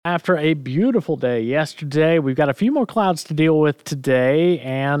After a beautiful day yesterday, we've got a few more clouds to deal with today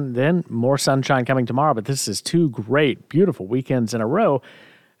and then more sunshine coming tomorrow. But this is two great, beautiful weekends in a row.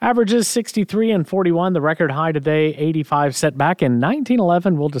 Averages 63 and 41. The record high today, 85, set back in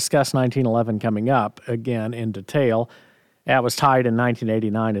 1911. We'll discuss 1911 coming up again in detail. That was tied in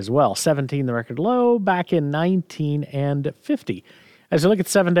 1989 as well. 17, the record low, back in 1950. As we look at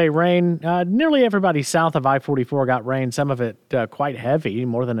 7-day rain, nearly everybody south of I-44 got rain, some of it quite heavy,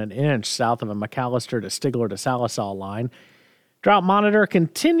 more than an inch south of a McAllister to Stigler to Salisaw line. Drought monitor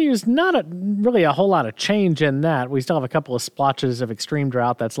continues, really a whole lot of change in that. We still have a couple of splotches of extreme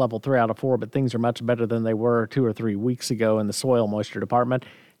drought. That's level 3 out of 4, but things are much better than they were 2 or 3 weeks ago in the soil moisture department.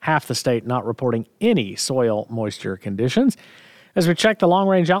 Half the state not reporting any soil moisture conditions. As we check the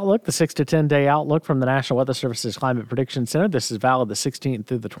long-range outlook, the 6 to 10-day outlook from the National Weather Service's Climate Prediction Center, this is valid the 16th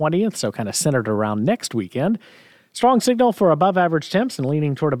through the 20th, so kind of centered around next weekend. Strong signal for above-average temps and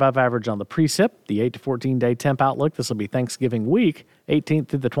leaning toward above average on the precip. The 8 to 14-day temp outlook, this will be Thanksgiving week, 18th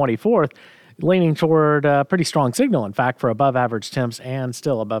through the 24th, leaning toward a pretty strong signal, in fact, for above-average temps and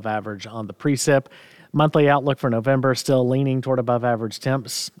still above average on the precip. Monthly outlook for November, still leaning toward above average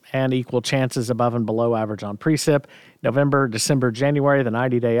temps and equal chances above and below average on precip. November, December, January, the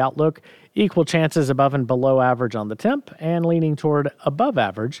 90-day outlook, equal chances above and below average on the temp and leaning toward above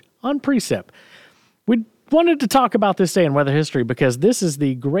average on precip. We wanted to talk about this day in weather history because this is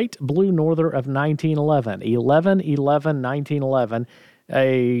the Great Blue Norther of 1911, 11/11/1911.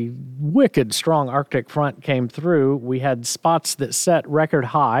 A wicked strong Arctic front came through. We had spots that set record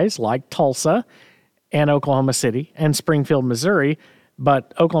highs like Tulsa and Oklahoma City and Springfield, Missouri,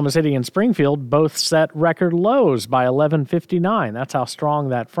 but Oklahoma City and Springfield both set record lows by 11:59. That's how strong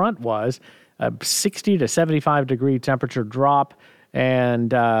that front was. A 60 to 75 degree temperature drop,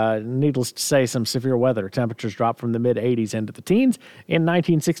 and needless to say, some severe weather. Temperatures dropped from the mid-80s into the teens. In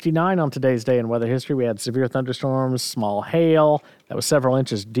 1969, on today's day in weather history, we had severe thunderstorms, small hail that was several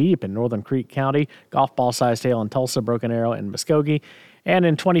inches deep in northern Creek County, golf ball-sized hail in Tulsa, Broken Arrow, and Muskogee. And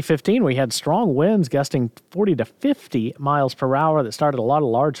in 2015, we had strong winds gusting 40 to 50 miles per hour that started a lot of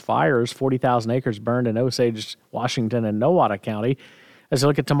large fires. 40,000 acres burned in Osage, Washington, and Nowata County. As we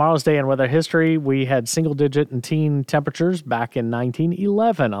look at tomorrow's day in weather history, we had single-digit and teen temperatures back in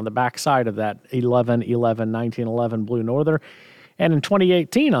 1911 on the backside of that 11/11/1911 Blue Norther. And in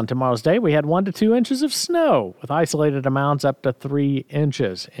 2018, on tomorrow's day, we had 1 to 2 inches of snow with isolated amounts up to 3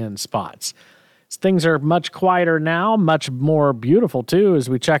 inches in spots. Things are much quieter now, much more beautiful, too, as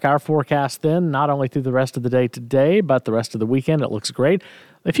we check our forecast then, not only through the rest of the day today, but the rest of the weekend. It looks great.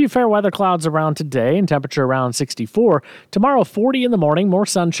 A few fair weather clouds around today and temperature around 64. Tomorrow, 40 in the morning, more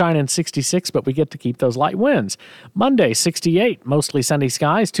sunshine and 66, but we get to keep those light winds. Monday, 68, mostly sunny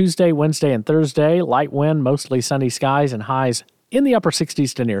skies. Tuesday, Wednesday, and Thursday, light wind, mostly sunny skies and highs in the upper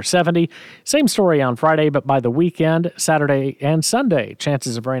 60s to near 70. Same story on Friday, but by the weekend, Saturday and Sunday,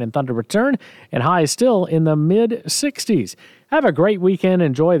 chances of rain and thunder return, and highs still in the mid-60s. Have a great weekend.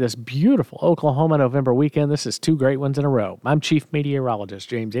 Enjoy this beautiful Oklahoma November weekend. This is 2 great ones in a row. I'm Chief Meteorologist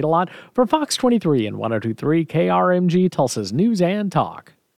James Edelot for Fox 23 and 102.3 KRMG, Tulsa's News and Talk.